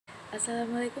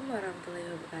Assalamualaikum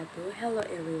warahmatullahi wabarakatuh. Hello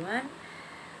everyone.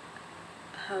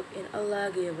 Hope in Allah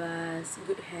give us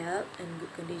good health and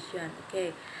good condition.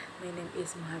 Okay, my name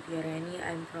is Muhafia Reani.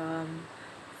 I'm from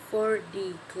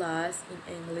 4D class in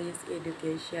English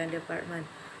Education Department.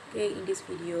 Okay, in this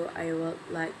video I would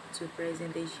like to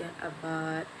presentation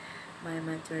about my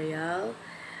material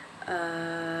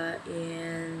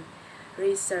in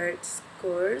research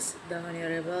course. The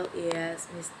honorable is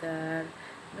Mr.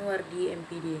 Nuardi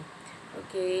MPD.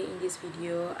 Okay, in this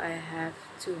video I have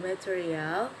two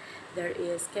material. There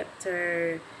is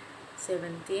chapter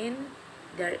 17.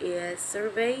 There is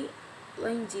survey,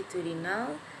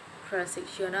 longitudinal,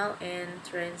 cross-sectional, and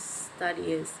trend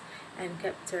studies. And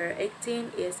chapter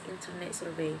 18 is internet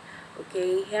survey.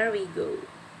 Okay, here we go.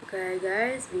 Okay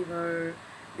guys, before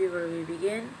we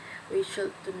begin, we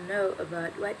should to know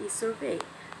about what is survey.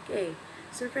 Okay,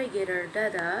 survey gather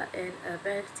data and a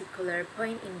particular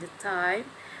point in the time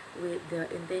with the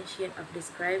intention of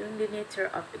describing the nature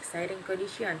of exciting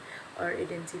condition or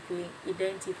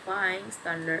identifying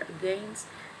standard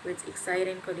against which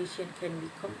exciting condition can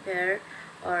be compared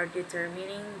or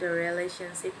determining the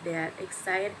relationship that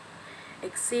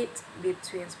exist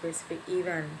between specific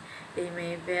events. They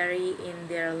may vary in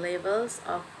their levels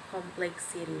of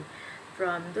complexity,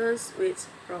 from those which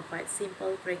provide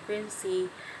simple frequency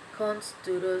counts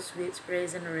to those which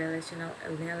present relational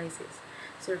analysis.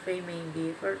 Survey may be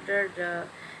further the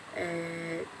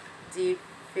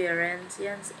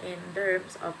differentiations in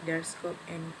terms of their scope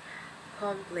and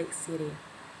complexity.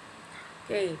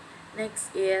 Okay, next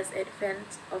is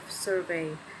advance of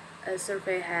survey. A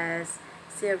survey has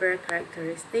several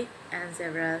characteristics and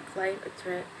several client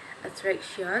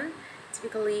attraction.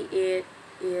 Typically, it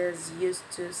is used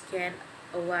to scan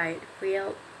a wide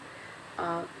field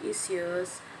of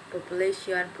issues,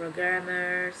 population,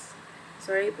 programs,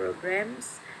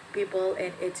 people, and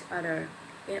each other,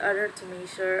 in order to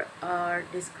measure or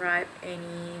describe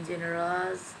any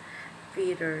generalized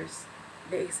features.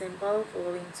 The example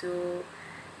following to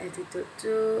attitude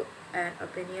to and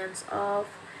opinions of,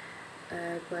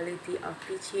 quality of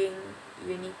teaching,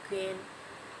 unique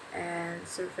and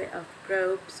survey of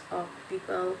groups of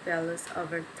people values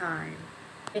over time.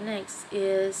 The next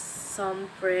is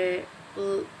some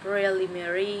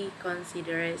preliminary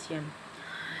consideration.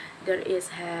 There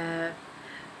is have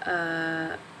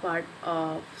a part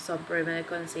of some preliminary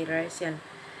consideration.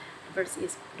 First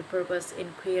is the purpose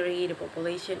inquiry, the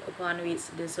population upon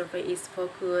which the survey is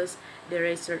focused, the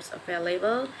research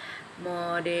available,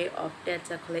 mode of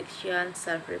data collection,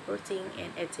 self-reporting,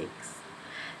 and ethics.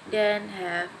 Then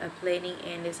have a planning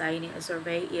and designing a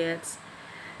survey. It's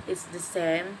the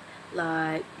same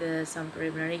like the some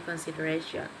preliminary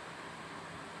consideration.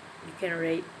 You can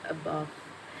read above.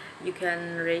 You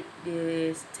can read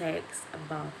this text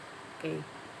above. Okay.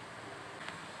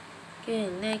 Okay,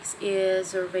 next is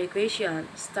survey question.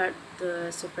 Start the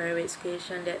survey with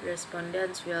question that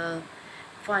respondents will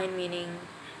find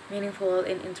meaningful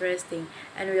and interesting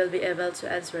and will be able to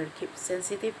answer. Keep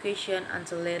sensitive question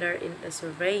until later in the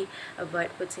survey.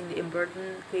 Avoid putting the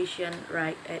important question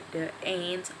right at the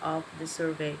end of the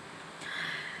survey.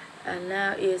 And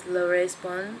now is low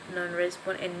response,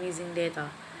 non-response, and missing data.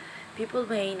 People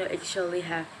may not actually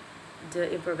have the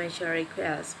information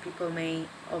request. People may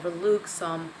overlook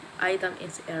some item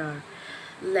in error.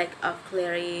 Lack of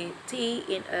clarity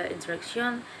in an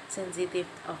interaction, sensitive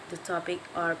of the topic,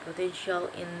 or potential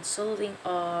insulting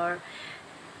or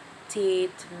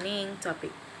threatening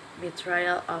topic.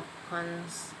 Betrayal of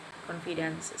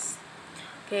confidences.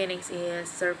 Okay, next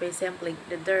is survey sampling.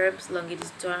 The terms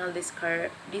longitudinal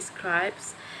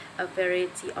describes a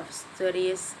variety of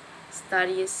studies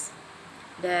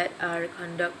that are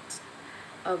conducted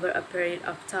over a period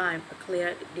of time. A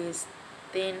clear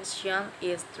distinction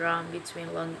is drawn between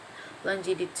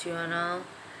longitudinal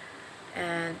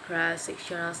and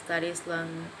cross-sectional studies,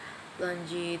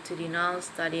 longitudinal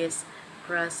studies,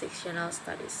 cross-sectional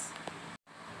studies.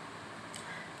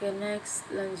 Okay, next,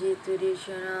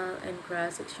 longitudinal and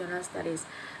cross-sectional studies.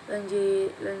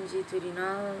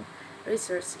 Longitudinal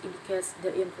research indicates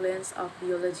the influence of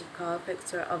biological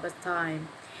factors over time,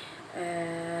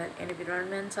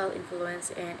 environmental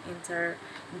influence, and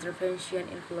intervention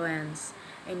influence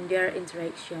in their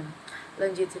interaction.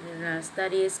 Longitudinal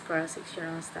studies,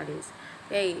 cross-sectional studies.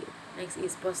 Okay, next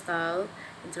is postal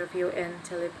interview and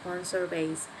telephone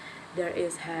surveys. There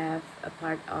is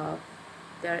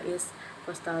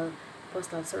postal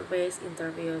surveys,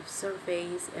 interview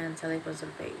surveys, and telephone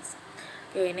surveys.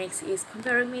 Okay, next is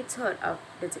comparing method of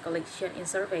data collection in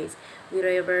surveys. We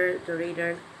refer the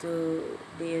reader to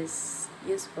this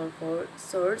useful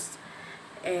source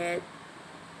at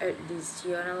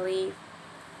additionally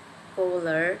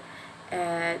Fowler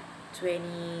at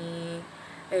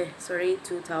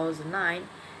 2009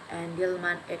 and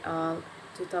Dillman et al.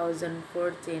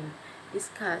 2014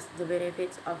 discussed the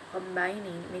benefits of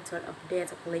combining method of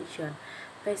data collection,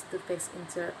 face-to-face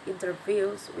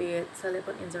interviews with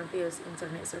telephone interviews,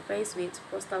 internet surveys with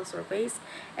postal surveys,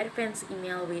 advanced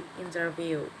email with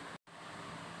interview.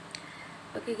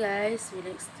 Okay guys, we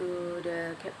next to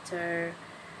the chapter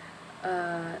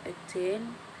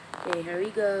 18. Okay, here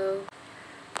we go.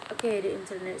 Okay, the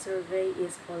internet survey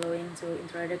is following to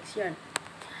introduction.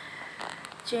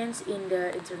 Change in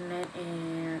the internet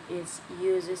and its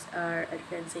uses are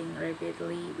advancing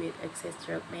rapidly with access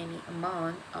to many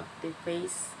amount of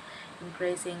devices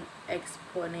increasing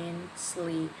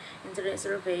exponentially. Internet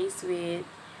surveys with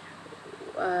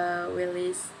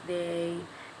Willis, they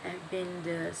have been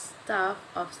the staff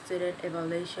of student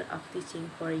evaluation of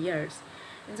teaching for years.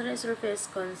 Internet surveys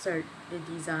concern the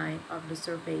design of the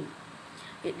survey,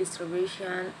 its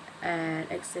distribution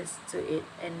and access to it,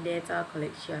 and data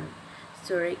collection,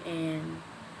 storing and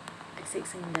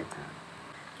accessing data.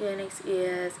 Okay, next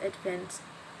is advantage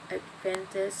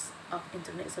of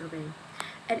internet survey.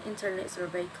 An internet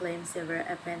survey claims several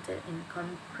advantages in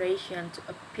comparison to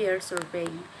a peer survey,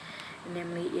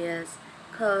 namely is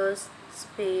cost,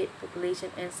 speed,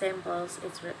 population and samples,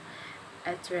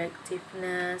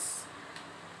 attractiveness,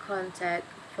 contact,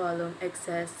 volume,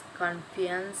 access,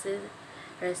 convenience,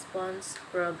 response,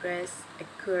 progress,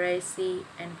 accuracy,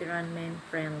 environment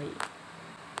friendly.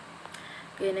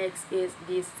 Okay, next is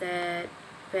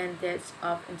disadvantage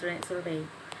of internet survey.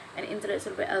 An internet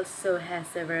survey also has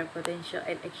several potential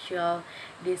and actual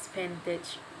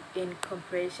disadvantage in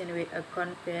comparison with a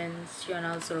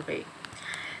conventional survey.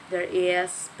 There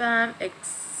is spam,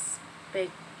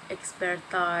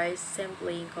 expertise,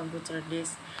 sampling, computer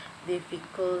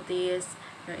difficulties,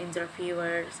 no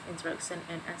interviewers, interaction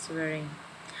and answering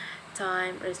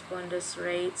time, responders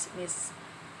rates,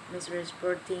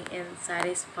 misreporting and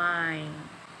satisfying.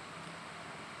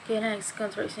 Okay, next,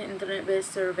 construction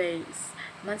internet-based surveys.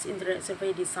 Much internet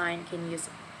survey design can use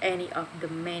any of the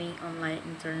many online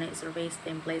internet surveys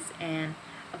templates and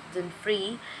often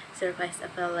free service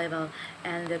available,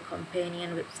 and the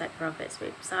companion website provides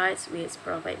websites which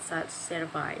provide such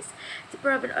service. The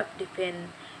problem of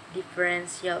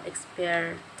differential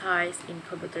expertise in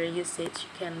computer usage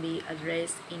can be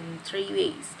addressed in three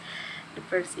ways. The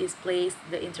first is place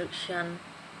the instruction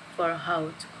for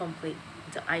how to complete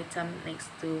the item next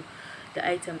to the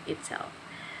item itself.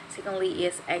 Secondly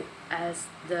is act as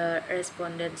the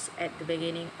respondents at the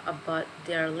beginning about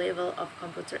their level of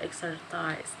computer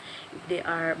expertise. If they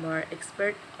are more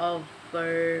expert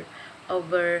over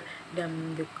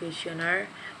the questionnaire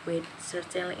with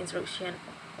certain instruction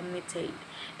omitted,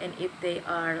 and if they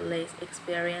are less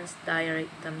experienced,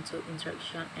 direct them to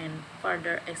instruction and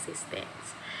further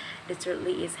assistance. The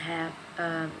thirdly is have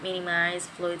a minimized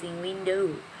floating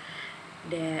window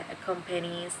that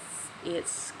accompanies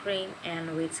its screen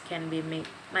and which can be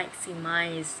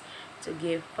maximized to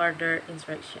give further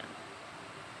instruction.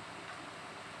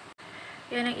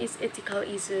 The next is ethical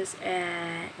issues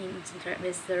in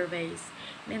internet-based surveys.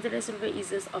 In internet survey,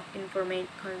 issues of information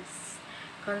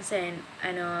consent,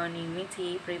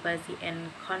 anonymity, privacy,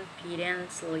 and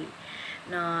confidentiality,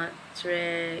 not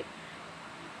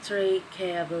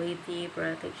traceability,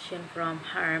 protection from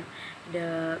harm,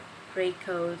 the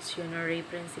precautionary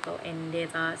principle, and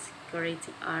data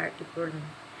security are important.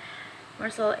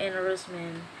 Marshall and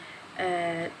Rosman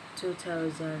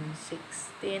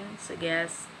 2016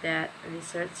 suggests that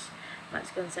research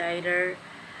must consider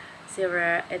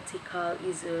several ethical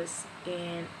issues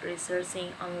in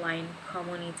researching online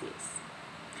communities.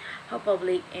 How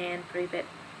public and private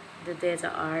the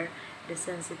data are, the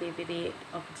sensitivity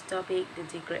of the topic, the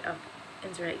degree of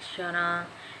interaction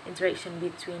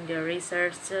between the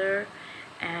researcher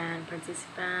and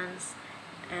participants,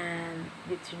 and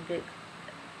between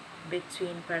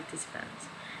participants,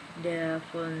 the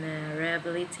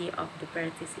vulnerability of the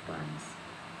participants.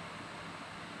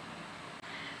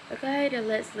 Okay, the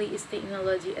lastly is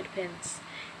technology advance.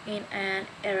 In an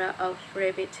era of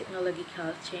rapid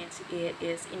technological change, it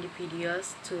is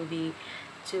individuals to be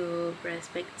too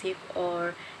perspective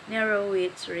or narrow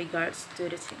with regards to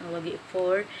the technology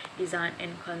for design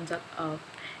and conduct of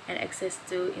and access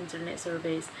to internet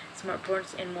surveys,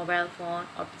 smartphones and mobile phone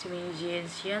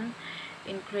optimization,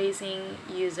 increasing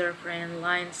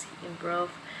user-friendliness,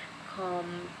 improve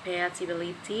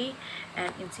compatibility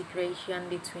and integration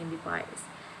between devices.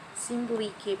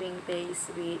 Simply keeping pace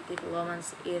with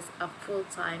developments is a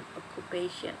full-time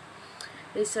occupation.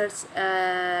 Research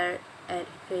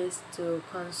advised to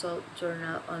consult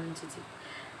journal on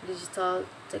digital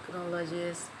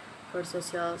technologies for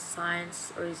social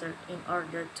science research in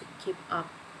order to keep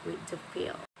up with the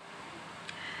field.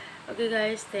 Okay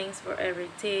guys, thanks for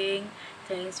everything.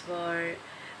 Thanks for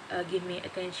give me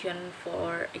attention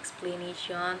for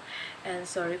explanation, and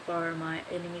sorry for my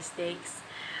any mistakes.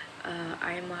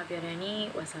 I'm Muhafia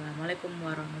Reani. Wassalamualaikum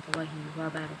warahmatullahi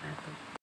wabarakatuh.